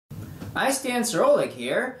Ice Dancer Oleg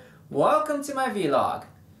here. Welcome to my vlog.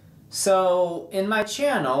 So in my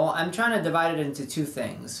channel, I'm trying to divide it into two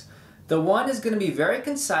things. The one is going to be very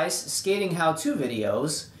concise skating how-to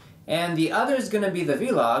videos, and the other is going to be the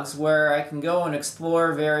vlogs where I can go and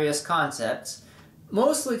explore various concepts,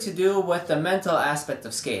 mostly to do with the mental aspect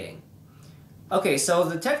of skating. Okay, so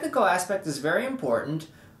the technical aspect is very important,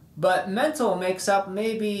 but mental makes up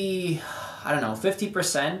maybe,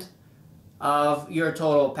 50% of your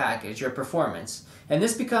total package, your performance. And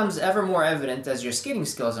this becomes ever more evident as your skating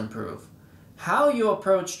skills improve. How you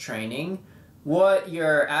approach training, what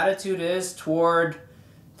your attitude is toward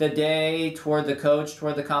the day, toward the coach,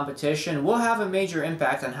 toward the competition, will have a major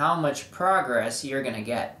impact on how much progress you're going to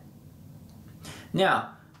get.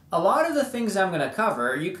 Now, a lot of the things I'm going to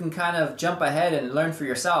cover, you can kind of jump ahead and learn for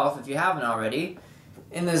yourself if you haven't already,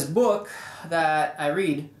 in this book that I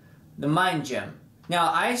read, The Mind Gym.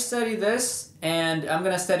 Now, I study this, and I'm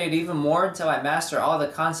going to study it even more until I master all the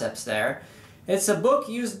concepts there. It's a book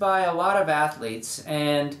used by a lot of athletes,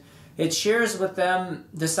 and it shares with them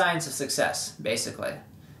the science of success, basically.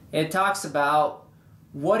 It talks about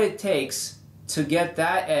what it takes to get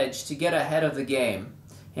that edge, to get ahead of the game.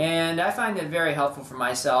 And I find it very helpful for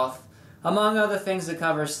myself. Among other things, it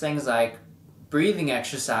covers things like breathing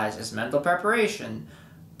exercises, mental preparation,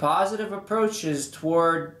 positive approaches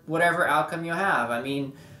toward whatever outcome you have. I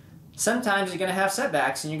mean, sometimes you're going to have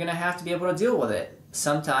setbacks and you're going to have to be able to deal with it.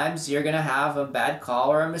 Sometimes you're going to have a bad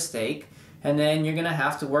call or a mistake, and then you're going to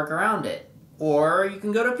have to work around it. Or you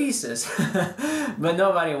can go to pieces. But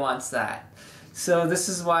nobody wants that. So this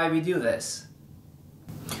is why we do this.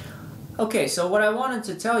 Okay, so what I wanted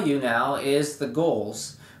to tell you now is the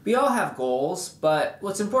goals. We all have goals, but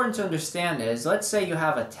what's important to understand is, let's say you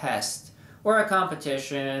have a test or a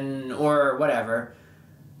competition or whatever.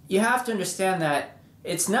 You have to understand that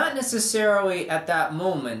it's not necessarily at that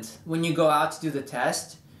moment when you go out to do the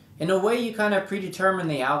test. In a way, you kind of predetermine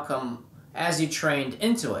the outcome as you trained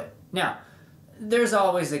into it. Now, there's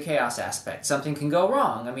always the chaos aspect. Something can go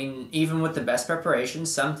wrong. I mean, even with the best preparation,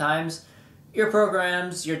 sometimes your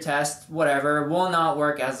programs, your tests, whatever, will not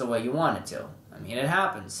work as the way you want it to. I mean, it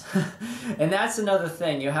happens. And that's another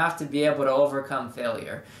thing. You have to be able to overcome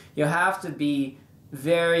failure. You have to be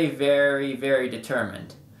very, very, very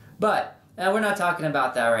determined. But we're not talking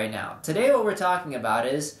about that right now. Today what we're talking about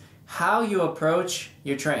is how you approach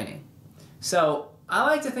your training. So I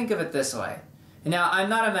like to think of it this way. Now, I'm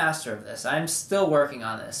not a master of this. I'm still working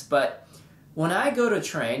on this. But when I go to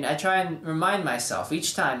train, I try and remind myself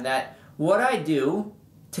each time that what I do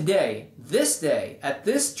today, this day, at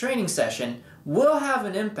this training session, will have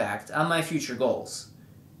an impact on my future goals.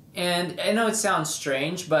 And I know it sounds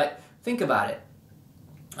strange, but think about it.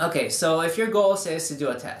 Okay, so if your goal says to do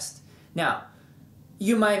a test. Now,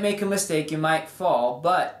 you might make a mistake, you might fall,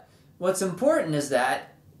 but what's important is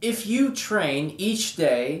that if you train each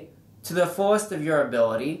day to the fullest of your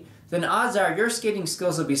ability, then odds are your skating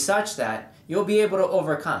skills will be such that you'll be able to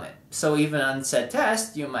overcome it. So even on said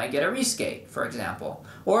test, you might get a reskate, for example.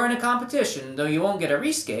 Or in a competition, though you won't get a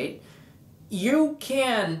reskate, you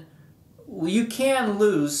can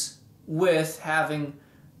lose with having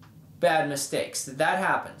bad mistakes. That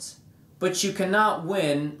happens. But you cannot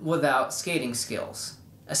win without skating skills,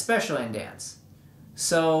 especially in dance.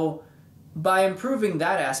 So by improving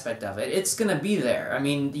that aspect of it, it's going to be there. I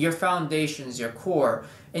mean, your foundations, your core,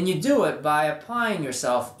 and you do it by applying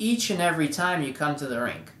yourself each and every time you come to the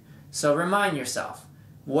rink. So remind yourself,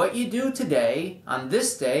 what you do today, on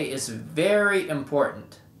this day, is very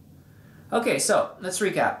important. Okay, so let's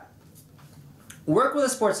recap. Work with a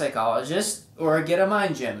sports psychologist or get a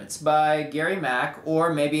mind gym. It's by Gary Mack,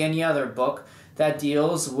 or maybe any other book that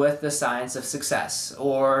deals with the science of success,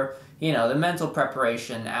 or the mental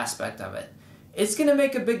preparation aspect of it. It's going to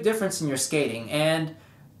make a big difference in your skating. And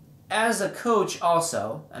as a coach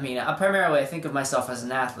also, I mean, primarily I think of myself as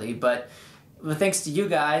an athlete, but thanks to you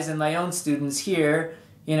guys and my own students here,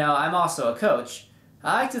 I'm also a coach.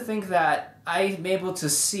 I like to think that I'm able to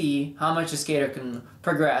see how much a skater can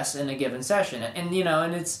progress in a given session.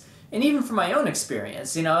 And even from my own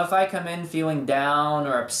experience, if I come in feeling down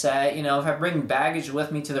or upset, if I bring baggage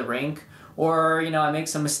with me to the rink, or, I make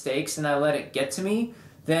some mistakes and I let it get to me,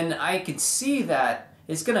 then I could see that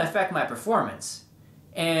it's going to affect my performance.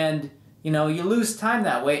 And, you lose time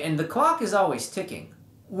that way, and the clock is always ticking,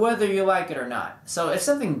 whether you like it or not. So if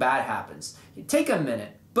something bad happens, take a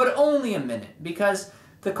minute, but only a minute, because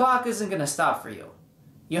the clock isn't going to stop for you.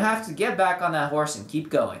 You have to get back on that horse and keep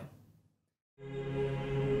going.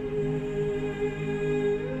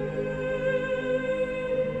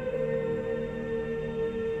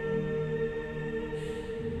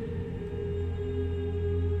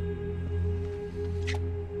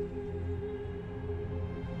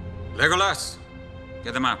 Legolas,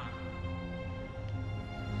 get them out.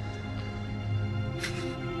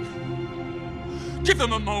 Give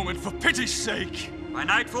them a moment, for pity's sake. By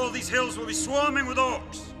nightfall, these hills will be swarming with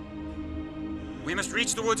orcs. We must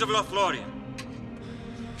reach the woods of Lothlorien.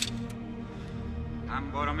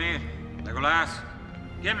 Come, Boromir, Legolas,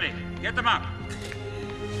 Gimli, get them out.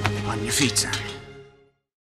 On your feet, Sam.